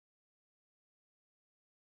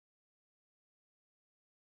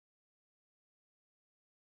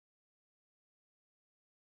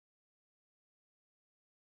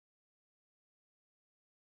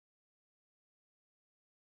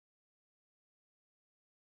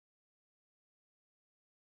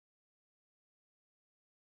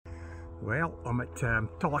Well, I'm at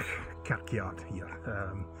Tullich Kirkyard here.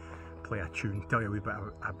 Play a tune, tell you a wee bit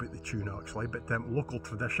about the tune actually, but local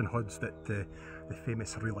tradition holds that the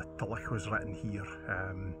famous reel of Tullich was written here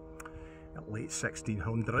at late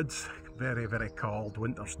 1600s. Very, very cold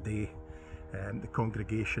winter's day. The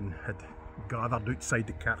congregation had gathered outside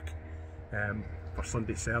the kirk for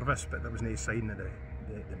Sunday service, but there was no sign of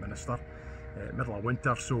the minister. Middle of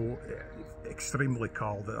winter, so extremely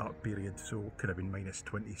cold at that period, so it could have been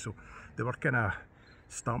 -20, so they were kind of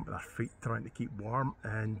stamping their feet trying to keep warm,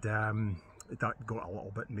 and that got a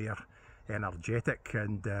little bit more energetic,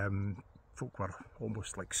 and folk were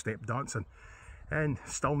almost like step dancing, and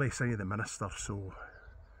still no sign of the minister. So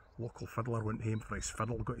local fiddler went home for his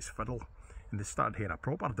fiddle, got his fiddle, and they started hearing a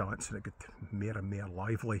proper dance, and it got more and more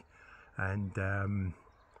lively, and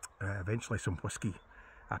eventually some whiskey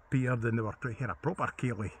appeared and they were hearing a proper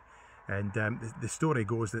ceilidh, and the story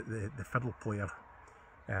goes that the fiddle player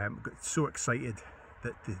got so excited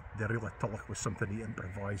that the reel of Tullich was something he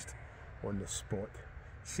improvised on the spot.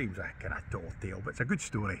 Seems a kind of tall tale, but it's a good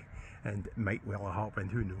story and it might well have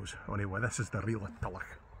happened, who knows. Anyway, this is the reel of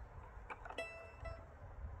Tullich.